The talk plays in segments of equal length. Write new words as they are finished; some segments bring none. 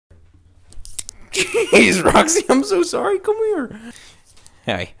Jeez, Roxy, I'm so sorry. Come here.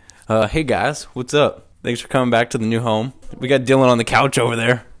 Hey. Hey guys, what's up? Thanks for coming back to the new home. We got Dylan on the couch over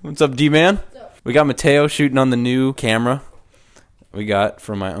there. What's up, D-Man? We got Mateo shooting on the new camera we got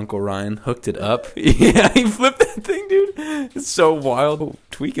from my Uncle Ryan. Hooked it up. Yeah, he flipped that thing, dude. It's so wild. Oh,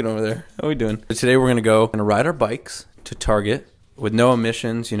 tweaking over there. How are we doing? Today we're gonna ride our bikes to Target with no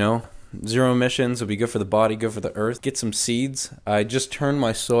emissions, you know. 0 emissions. It'll be good for the body, good for the earth. Get some seeds. I just turned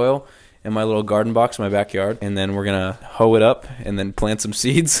my soil in my little garden box in my backyard, and then we're gonna hoe it up and then plant some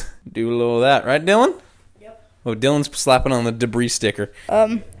seeds. Do a little of that, right, Dylan? Yep. Oh, Dylan's slapping on the debris sticker.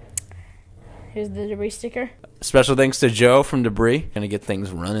 Here's the debris sticker. Special thanks to Joe from Debris. Gonna get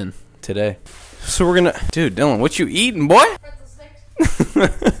things running today. So we're gonna, dude, Dylan, what you eating, boy? Pretzel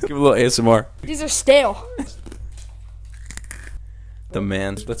sticks. Give a little ASMR. These are stale. The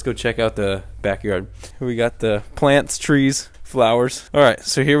man. Let's go check out the backyard. Here we got the plants, trees, flowers. All right,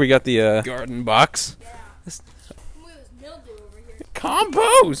 so here we got the garden box. Yeah. Look at this mildew over here.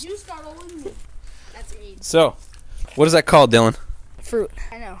 Compost. You start all in me. That's AIDS. So, what is that called, Dylan? Fruit.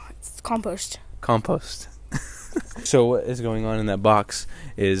 I know. It's compost. Compost. So what is going on in that box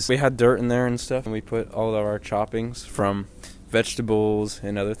is we had dirt in there and stuff, and we put all of our choppings from vegetables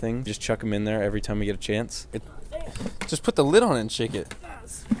and other things. Just chuck them in there every time we get a chance. Just put the lid on it and shake it.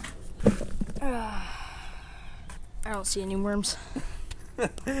 I don't see any worms.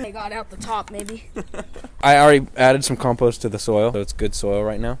 They got out the top, maybe. I already added some compost to the soil, so it's good soil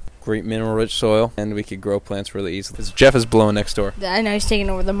right now. Great mineral-rich soil, and we could grow plants really easily. Jeff is blowing next door. I know he's taking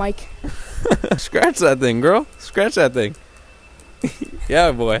over the mic. Scratch that thing, girl. Scratch that thing.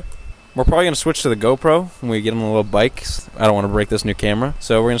 Yeah, boy. We're probably going to switch to the GoPro when we get on the little bikes. I don't want to break this new camera.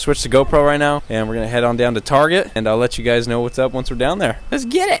 So we're going to switch to GoPro right now, and we're going to head on down to Target, and I'll let you guys know what's up once we're down there. Let's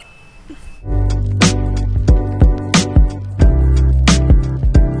get it.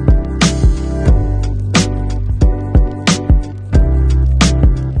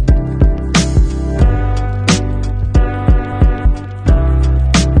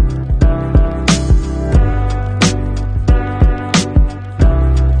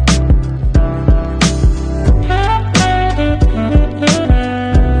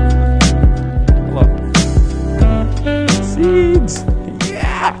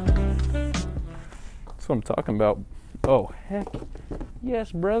 What I'm talking about. Oh, heck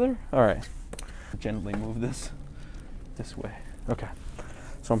yes, brother. All right, gently move this way. Okay,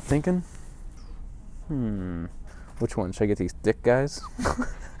 so I'm thinking, which one should I get? These thick guys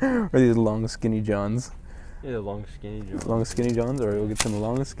or these long skinny johns? Yeah, long skinny johns. Long skinny johns. All right, we'll get some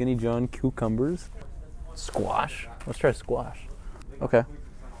long skinny john cucumbers. Squash. Let's try squash. Okay,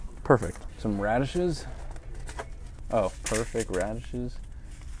 perfect. Some radishes. Oh, perfect. Radishes,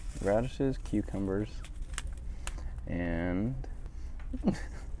 cucumbers. And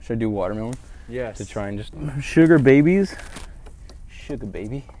should I do watermelon? Yes. To try and just sugar babies. Sugar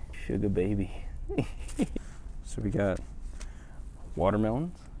baby. So we got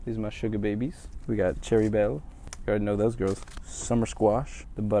watermelons. These are my sugar babies. We got cherry bell. You already know those girls. Summer squash,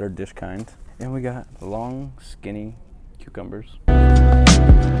 the buttered dish kind. And we got long, skinny cucumbers.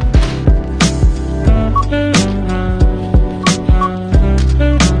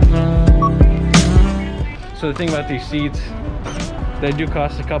 So the thing about these seeds, they do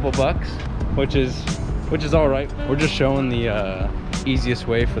cost a couple bucks, which is all right. We're just showing the easiest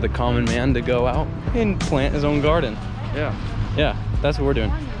way for the common man to go out and plant his own garden. Yeah, that's what we're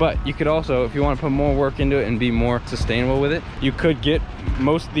doing. But you could also, if you want to put more work into it and be more sustainable with it, you could get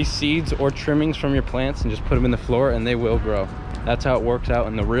most of these seeds or trimmings from your plants and just put them in the floor and they will grow. That's how it works out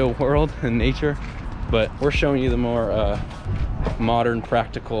in the real world, in nature. But we're showing you the more modern,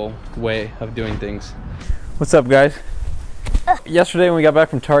 practical way of doing things. What's up, guys? Yesterday when we got back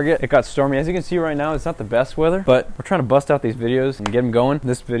from Target, it got stormy. As you can see right now, it's not the best weather, but we're trying to bust out these videos and get them going.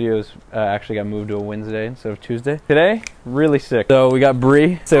 This video's actually got moved to a Wednesday instead of Tuesday. Today, really sick. So we got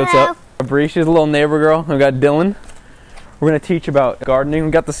Brie. Say what's up. Brie, she's a little neighbor girl. We got Dylan. We're gonna teach about gardening.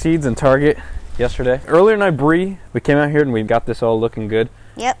 We got the seeds in Target yesterday. Earlier tonight, Brie, we came out here and we got this all looking good.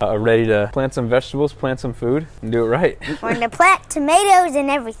 Yep. Ready to plant some vegetables, plant some food, and do it right. We're gonna plant tomatoes and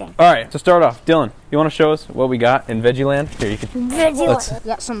everything. All right, to start off, Dylan, you want to show us what we got in Veggie Land? Here, you can. Veggie.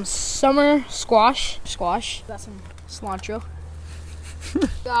 Got some summer squash. Got some cilantro.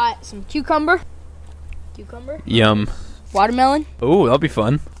 Got some cucumber. Yum. Watermelon. Oh, that'll be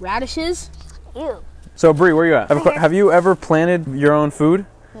fun. Radishes. Ew. So, Brie, where you at? Have you ever planted your own food?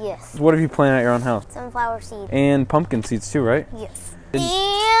 Yes. What have you planted at your own house? Sunflower seed. And pumpkin seeds too, right? Yes.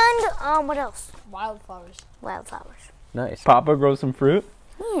 And what else? Wildflowers. Wildflowers. Nice. Papa grows some fruit.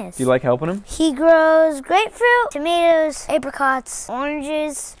 Yes. Do you like helping him? He grows grapefruit, tomatoes, apricots,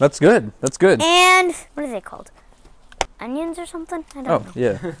 oranges. That's good. That's good. And what are they called? Onions or something? I don't know.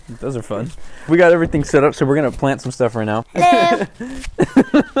 Yeah. Those are fun. We got everything set up, so we're going to plant some stuff right now. Hello.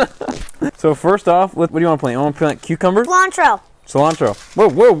 So first off, what do you want to plant? You want to plant cucumbers? Cilantro. Cilantro. Whoa,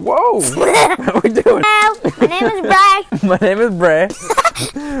 whoa, whoa. How are we doing? Hello. My name is Brie. My name is Brie.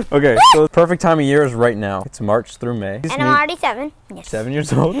 Okay, so the perfect time of year is right now. It's March through May. And I'm already 7. Yes. 7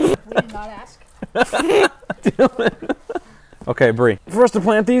 years old. We did not ask. Okay, Brie. For us to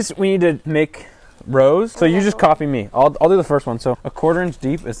plant these, we need to make rows. So you just copy me. I'll do the first one. So a 1/4 inch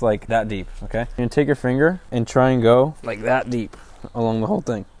deep is like that deep, okay? You're gonna take your finger and try and go like that deep along the whole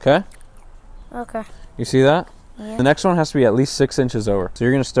thing, okay? Okay. You see that? Yeah. The next one has to be at least 6 inches over. So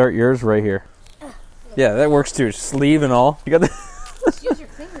you're gonna start yours right here. Yeah, that works too. Sleeve and all. You got the Just use your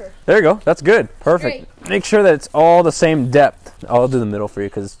finger. There you go. That's good. Perfect. Make sure that it's all the same depth. I'll do the middle for you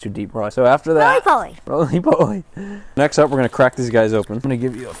because it's too deep. So after that, roly-poly. Next up, we're going to crack these guys open. I'm going to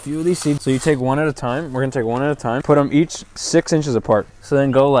give you a few of these seeds. So you take one at a time. We're going to take one at a time. Put them each 6 inches apart. So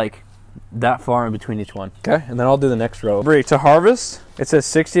then go like that far in between each one. Okay? And then I'll do the next row. Brie, to harvest, it says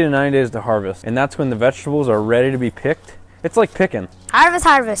 60 to 90 days to harvest. And that's when the vegetables are ready to be picked. It's like picking.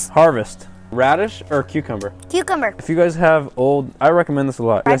 Harvest. Harvest. Radish or cucumber? Cucumber. If you guys have old, I recommend this a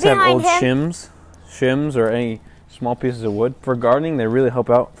lot. If you guys have old shims or any small pieces of wood, for gardening, they really help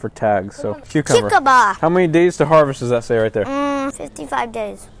out for tags. So cucumber. How many days to harvest does that say right there? 55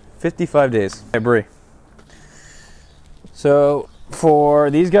 days. 55 days. Hey, Brie. So for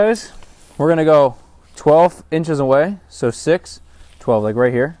these guys, we're going to go 12 inches away. So 6, 12, like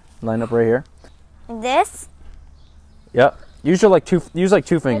right here. Line up right here. This? Yep. Use like two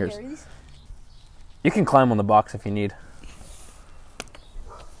fingers. You can climb on the box if you need.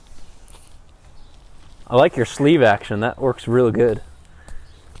 I like your sleeve action. That works really good.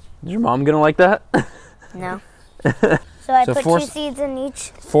 Is your mom gonna like that? No. So I put 2 seeds in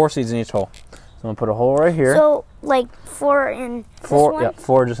each? 4 seeds in each hole. So I'm gonna put a hole right here. So like 4 in this one? Yeah,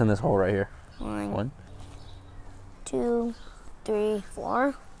 4 just in this hole right here. 1, 2, 3, 4.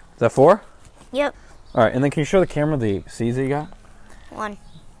 Is that 4? Yep. All right, and then can you show the camera the seeds that you got? 1.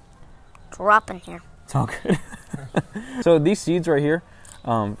 Drop in here. It's all good. So these seeds right here,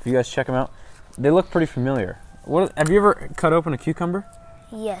 if you guys check them out, they look pretty familiar. Have you ever cut open a cucumber?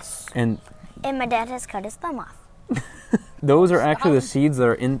 Yes. And my dad has cut his thumb off. Those are actually the seeds that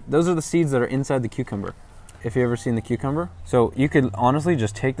are in. Those are the seeds that are inside the cucumber. If you ever seen the cucumber, so you could honestly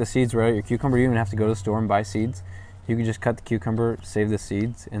just take the seeds right out of your cucumber. You don't even have to go to the store and buy seeds. You could just cut the cucumber, save the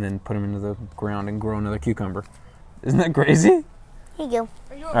seeds, and then put them into the ground and grow another cucumber. Isn't that crazy? Here you go.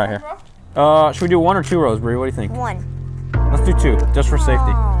 Are you all right, here. Should we do 1 or 2 rows, Brie? What do you think? 1. Let's do 2, just for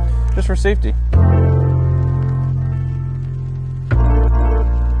safety. Just for safety.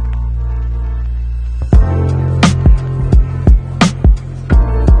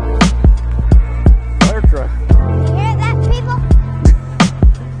 Fire truck. You hear that, people?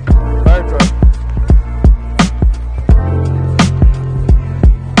 Fire truck.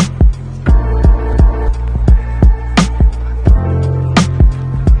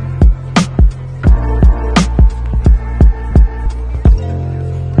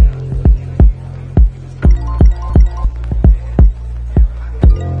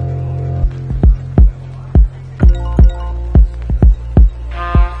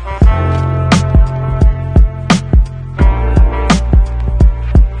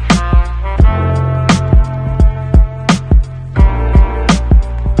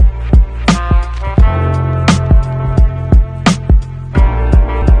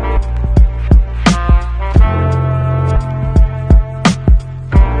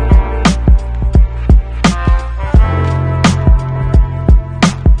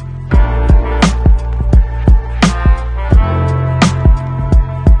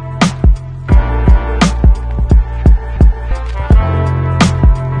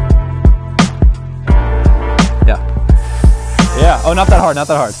 Oh, not that hard, not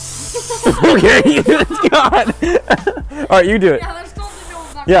that hard. Okay, God. All right, you do it.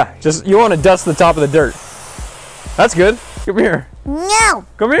 Yeah, just, you want to dust the top of the dirt. That's good. Come here. No.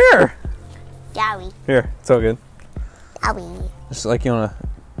 Come here. Yowie. Here, it's all good. Yowie. Just like you want to.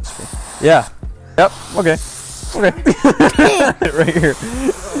 Yeah. Yep, okay. Okay. Right here.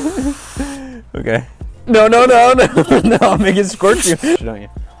 Okay. No, no, no, no. No, I'll make it squirt you. Don't you?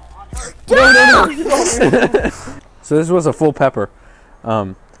 No, no, no. So this was a full pepper.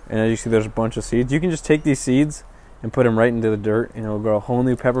 And as you see, there's a bunch of seeds. You can just take these seeds and put them right into the dirt, and it'll grow a whole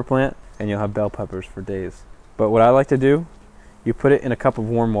new pepper plant, and you'll have bell peppers for days. But what I like to do, you put it in a cup of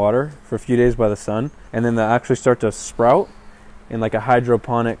warm water for a few days by the sun, and then they'll actually start to sprout, in like a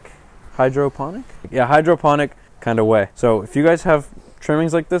hydroponic kind of way. So if you guys have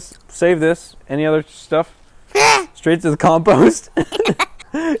trimmings like this, save this. Any other stuff, straight to the compost.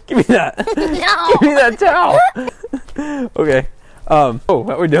 Give me that. No. Give me that towel. Okay. Oh,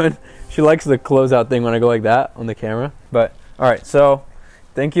 what we're doing? She likes the closeout thing when I go like that on the camera. But all right, so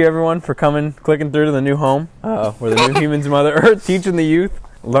thank you everyone for clicking through to the new home. We're the new humans, Mother Earth, teaching the youth,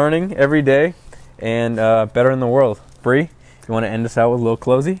 learning every day, and better in the world. Brie, you want to end us out with a little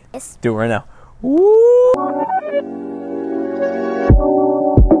closey? Yes. Do it right now. Woo!